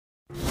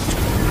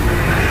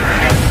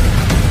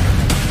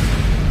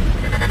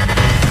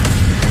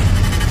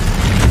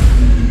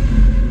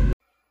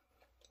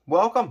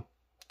Welcome!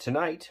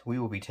 Tonight we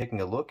will be taking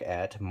a look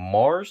at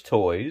Mars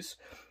Toys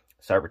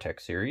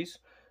Cybertech series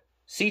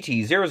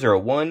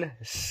CT001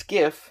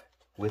 Skiff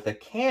with a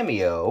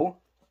cameo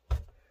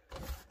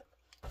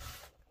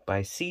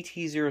by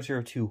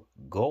CT002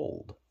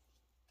 Gold.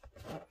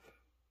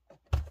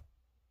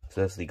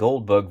 So that's the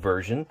gold bug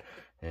version,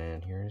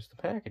 and here's the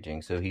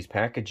packaging. So he's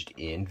packaged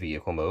in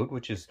vehicle mode,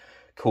 which is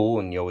cool,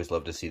 and you always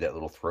love to see that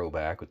little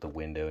throwback with the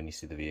window and you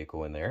see the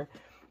vehicle in there.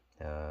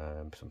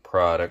 Some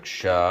product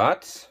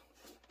shots.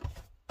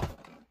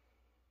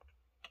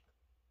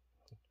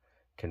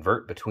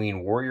 Convert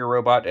between warrior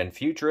robot and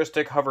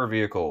futuristic hover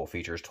vehicle.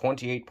 Features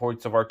 28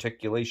 points of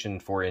articulation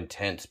for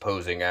intense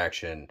posing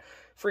action.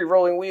 Free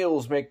rolling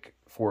wheels make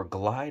for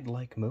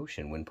glide-like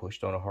motion when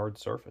pushed on a hard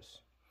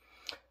surface.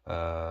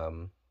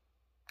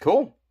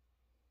 Cool.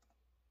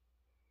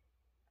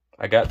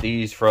 I got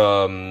these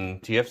from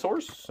TF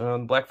Source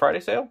on Black Friday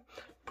sale.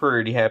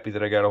 Pretty happy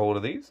that I got a hold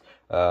of these.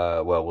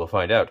 Well, we'll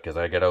find out because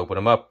I got to open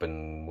them up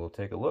and we'll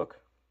take a look.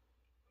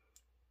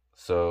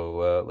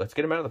 So let's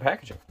get them out of the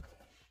packaging.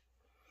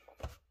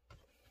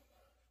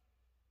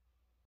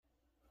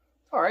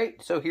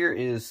 Alright, so here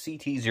is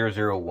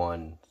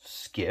CT001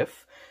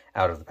 Skiff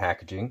out of the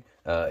packaging.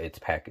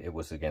 It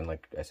was, again,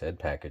 like I said,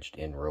 packaged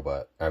in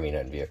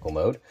vehicle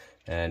mode.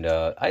 And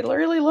I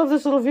really love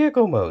this little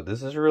vehicle mode.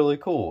 This is really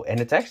cool. And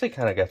it's actually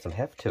kind of got some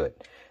heft to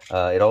it.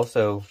 It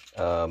also,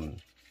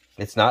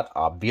 it's not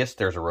obvious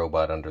there's a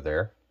robot under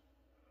there.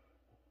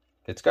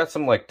 It's got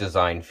some, like,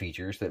 design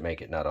features that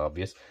make it not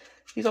obvious.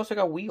 He's also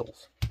got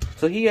wheels.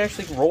 So he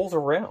actually rolls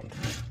around.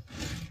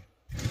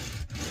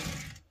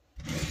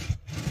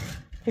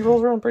 He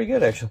rolls around pretty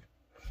good, actually.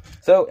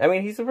 So, I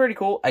mean, he's pretty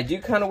cool. I do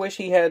kind of wish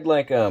he had,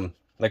 like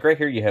right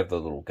here you have the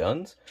little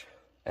guns.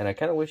 And I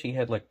kind of wish he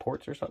had, like,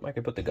 ports or something I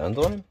could put the guns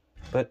on him.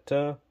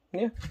 But,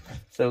 yeah.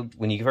 So,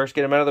 when you first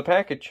get him out of the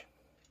package,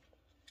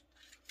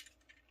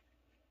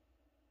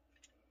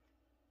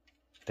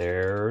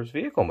 there's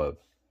vehicle mode.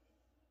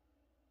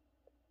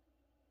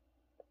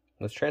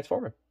 Let's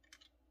transform him.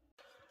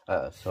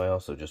 So I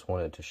also just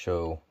wanted to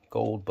show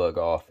Gold Bug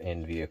off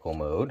in vehicle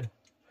mode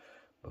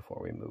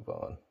before we move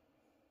on.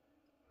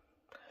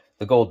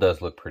 The gold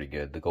does look pretty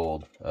good. The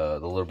gold, the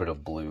little bit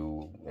of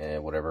blue,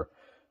 whatever.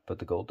 But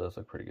the gold does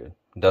look pretty good.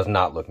 It does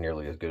not look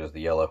nearly as good as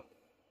the yellow.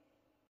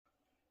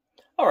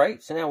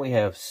 Alright, so now we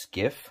have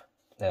Skiff.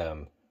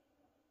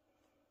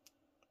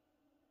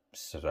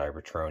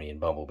 Cybertronian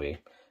Bumblebee.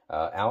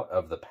 Out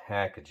of the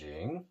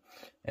packaging.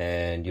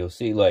 And you'll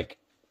see, like,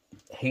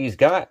 he's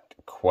got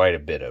quite a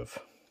bit of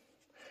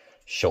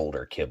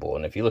shoulder kibble.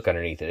 And if you look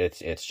underneath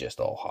it, it's just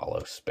all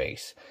hollow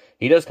space.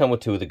 He does come with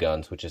two of the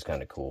guns, which is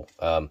kind of cool.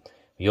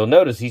 You'll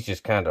notice he's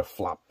just kind of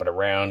flopping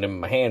around in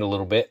my hand a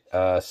little bit.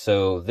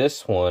 So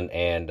this one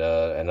and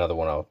another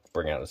one I'll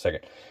bring out in a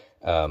second.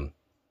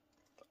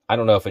 I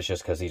don't know if it's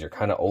just because these are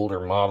kind of older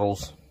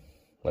models.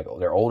 Like,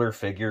 they're older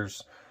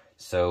figures.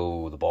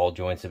 So the ball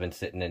joints have been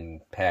sitting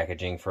in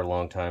packaging for a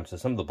long time. So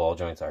some of the ball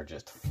joints are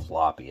just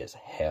floppy as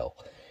hell.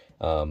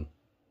 Yeah,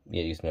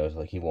 you just notice,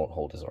 like, he won't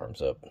hold his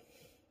arms up.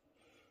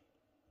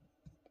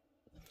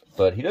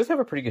 But he does have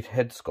a pretty good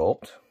head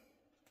sculpt.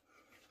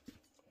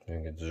 I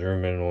can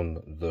zoom in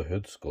on the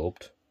head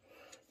sculpt.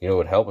 You know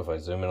what would help if I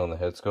zoom in on the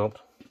head sculpt?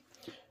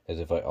 Is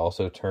if I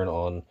also turn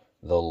on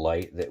the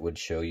light that would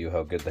show you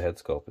how good the head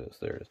sculpt is.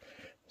 There it is.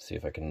 Let's see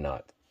if I can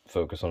not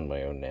focus on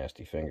my own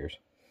nasty fingers.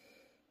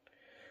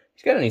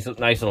 He's got a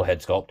nice little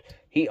head sculpt.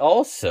 He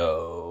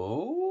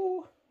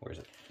also... Where is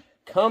it?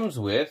 Comes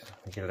with...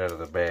 Let me get it out of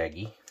the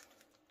baggie.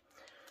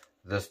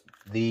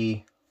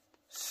 The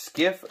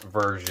Skiff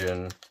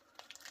version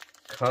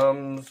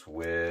comes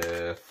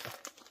with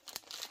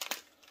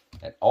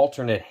an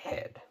alternate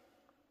head.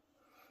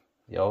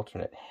 The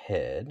alternate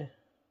head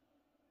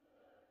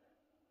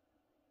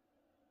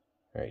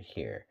right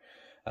here.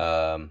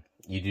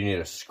 You do need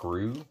a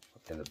screw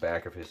in the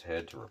back of his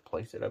head to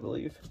replace it, I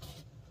believe.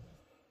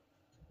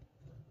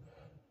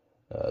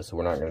 So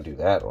we're not going to do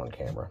that on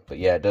camera. But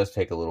yeah, it does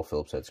take a little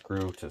Phillips head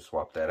screw to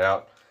swap that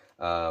out.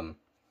 And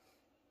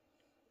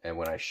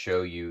when I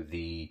show you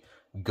the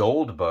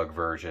Gold Bug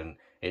version,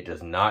 it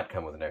does not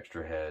come with an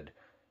extra head.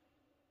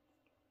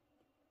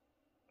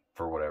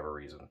 For whatever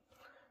reason.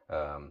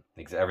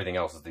 Everything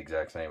else is the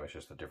exact same. It's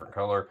just a different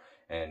color.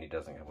 And he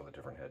doesn't come with a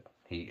different head.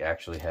 He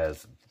actually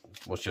has...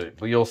 We'll show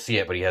you, you'll see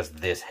it, but he has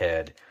this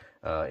head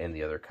in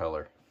the other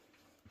color.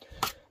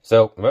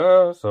 So,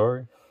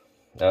 sorry.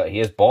 He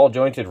has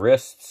ball-jointed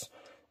wrists.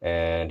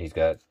 And he's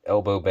got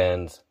elbow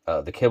bends.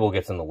 The kibble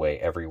gets in the way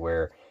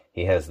everywhere.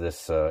 He has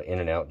this in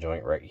and out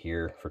joint right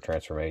here for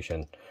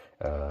transformation.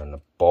 And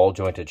a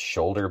ball-jointed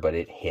shoulder, but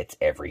it hits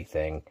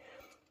everything.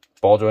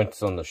 Ball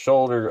joints on the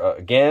shoulder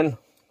again.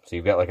 So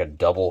you've got like a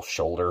double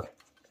shoulder,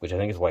 which I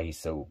think is why he's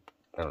so,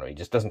 I don't know, he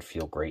just doesn't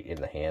feel great in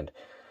the hand.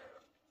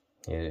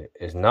 It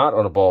is not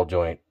on a ball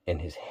joint in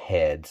his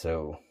head,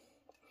 so,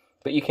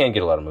 but you can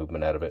get a lot of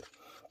movement out of it.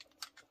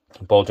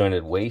 Ball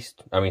jointed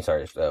waist,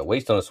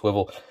 waist on a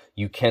swivel.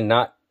 You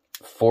cannot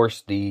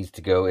force these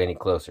to go any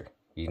closer.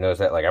 You notice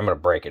that? Like, I'm going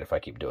to break it if I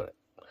keep doing it.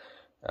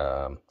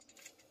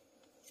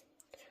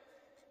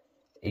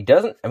 He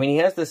doesn't, I mean, he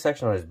has this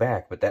section on his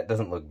back, but that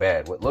doesn't look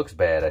bad. What looks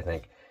bad, I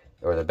think,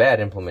 or the bad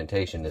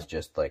implementation is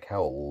just, like,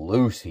 how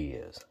loose he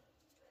is.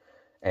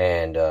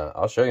 And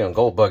I'll show you on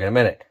Goldbug in a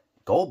minute.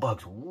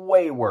 Goldbug's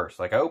way worse.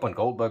 Like, I opened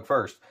Goldbug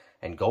first,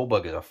 and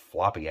Goldbug is a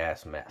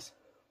floppy-ass mess.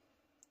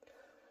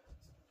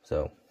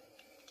 So,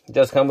 it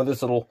does come with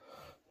this little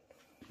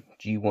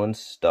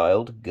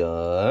G1-styled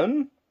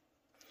gun.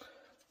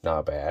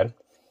 Not bad.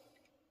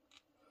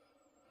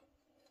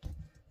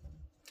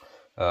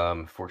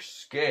 For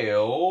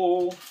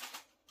scale,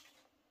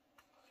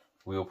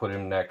 we'll put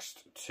him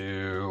next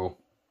to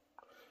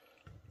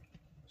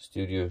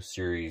Studio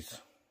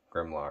Series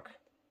Grimlock.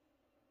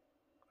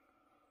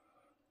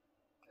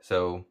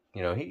 So,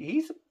 you know,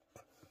 he's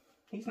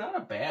not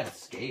a bad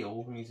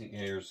scale. Let me see.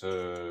 Here's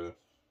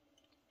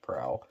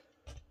Prowl.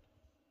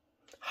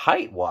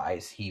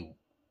 Height-wise, he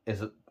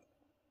is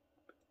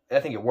I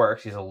think it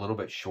works. He's a little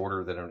bit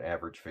shorter than an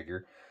average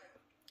figure.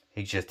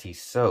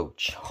 He's so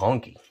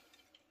chunky.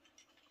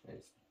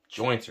 His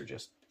joints are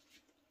just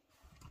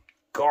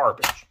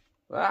garbage.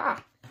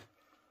 Ah!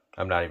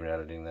 I'm not even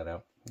editing that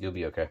out. You'll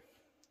be okay.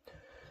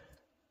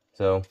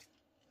 So,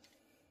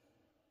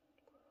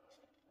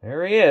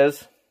 there he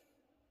is.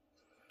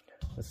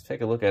 Let's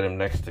take a look at him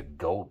next to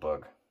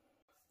Goldbug.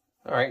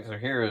 Alright, so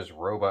here is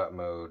Robot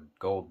Mode,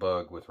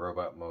 Goldbug with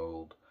Robot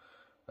Mode,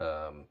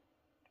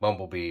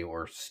 Bumblebee,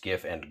 or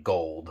Skiff and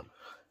Gold.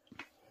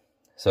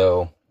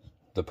 So,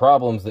 the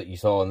problems that you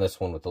saw in this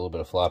one with a little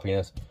bit of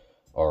floppiness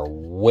are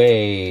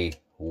way,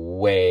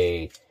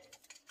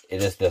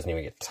 this doesn't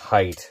even get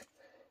tight.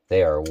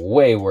 They are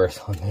way worse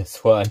on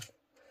this one.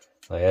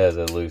 Like, that is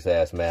a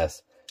loose-ass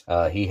mess.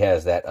 He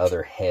has that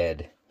other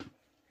head,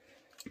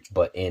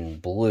 but in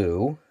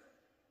blue,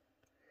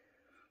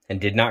 and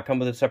did not come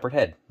with a separate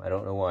head. I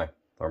don't know why.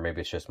 Or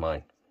maybe it's just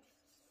mine.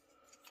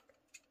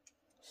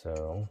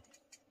 So,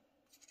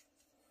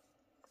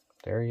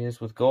 there he is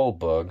with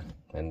Goldbug,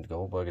 and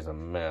Goldbug is a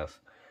mess.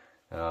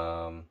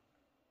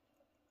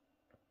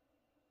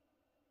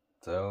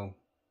 So,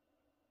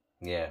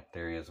 yeah,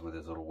 there he is with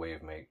his little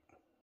wave mate.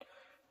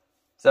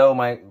 So,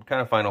 my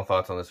kind of final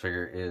thoughts on this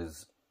figure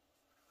is,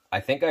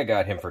 I think I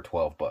got him for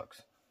 12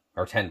 bucks,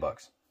 or 10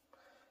 bucks.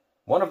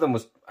 One of them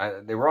was,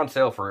 they were on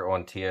sale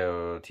on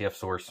TF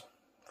Source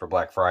for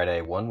Black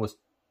Friday. One was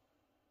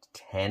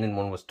 10 and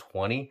one was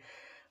 20.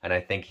 And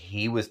I think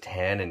he was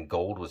 10 and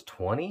Gold was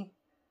 20.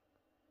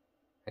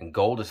 And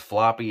Gold is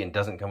floppy and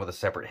doesn't come with a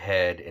separate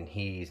head. And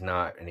he's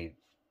not.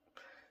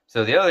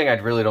 So the other thing I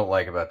really don't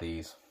like about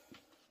these,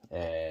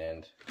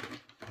 and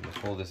I'm going to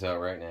pull this out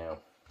right now,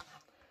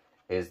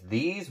 is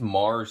these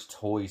Mars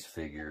Toys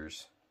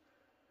figures,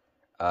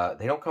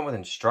 they don't come with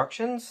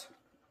instructions.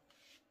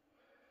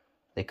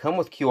 They come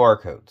with QR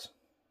codes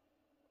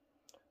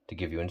to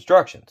give you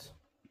instructions.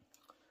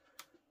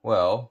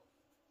 Well,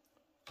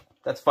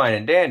 that's fine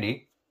and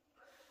dandy,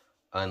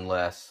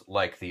 unless,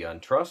 like the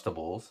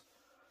Untrustables,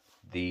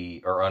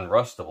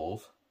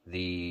 Unrustables,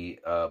 the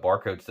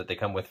barcodes that they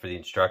come with for the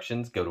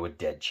instructions go to a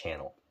dead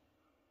channel.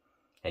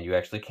 And you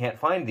actually can't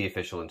find the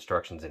official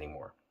instructions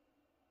anymore.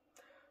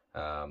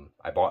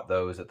 I bought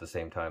those at the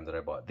same time that I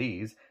bought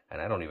these, and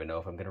I don't even know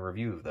if I'm going to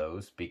review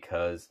those,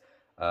 because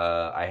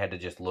I had to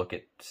just look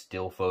at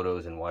still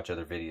photos and watch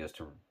other videos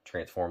to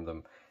transform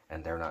them,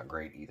 and they're not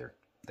great either.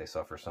 They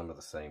suffer some of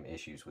the same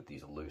issues with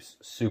these loose,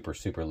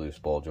 super loose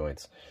ball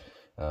joints.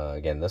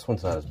 Again, this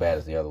one's not as bad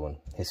as the other one.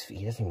 He doesn't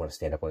even want to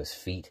stand up on his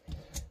feet.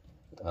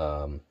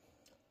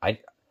 I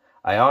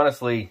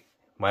honestly,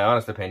 my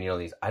honest opinion on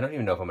these, I don't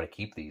even know if I'm going to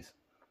keep these.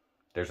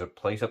 There's a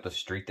place up the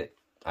street that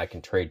I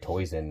can trade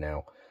toys in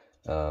now.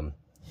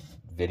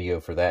 Video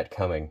for that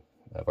coming.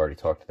 I've already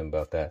talked to them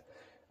about that.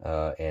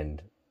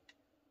 And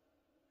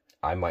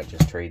I might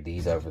just trade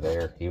these over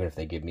there. Even if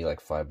they give me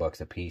like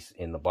 $5 a piece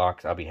in the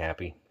box, I'll be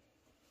happy.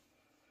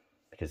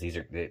 Because these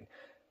are,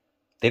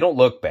 they don't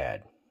look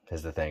bad,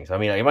 is the thing. So, I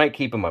mean, I might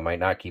keep them, I might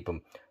not keep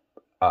them.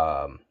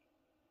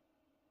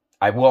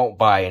 I won't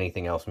buy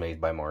anything else made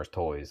by Mars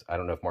Toys. I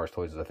don't know if Mars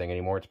Toys is a thing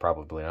anymore. It's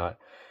probably not.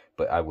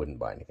 But I wouldn't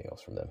buy anything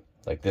else from them.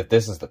 Like,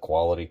 this is the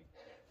quality.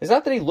 It's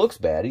not that he looks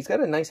bad. He's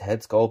got a nice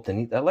head sculpt,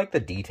 and I like the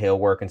detail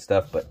work and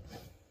stuff, but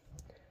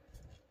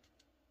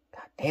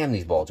god damn,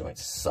 these ball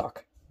joints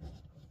suck.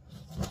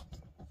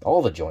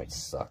 All the joints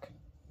suck.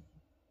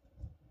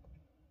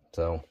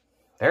 So,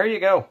 there you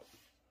go.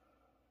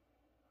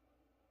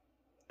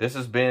 This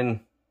has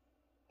been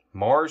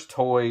Mars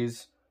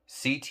Toys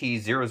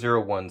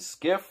CT001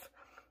 Skiff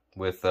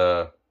with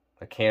a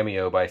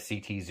cameo by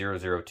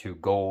CT002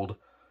 Gold,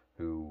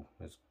 who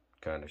is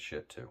kind of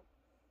shit too.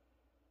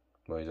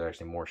 Well, he's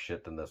actually more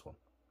shit than this one.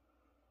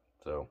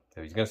 So,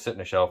 if he's going to sit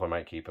in a shelf, I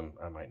might keep him.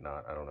 I might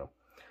not. I don't know.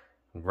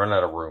 I'm running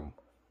out of room.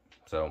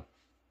 So,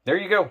 there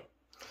you go.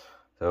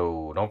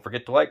 So, don't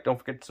forget to like, don't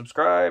forget to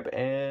subscribe,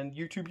 and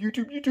YouTube.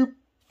 Good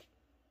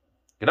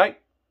night.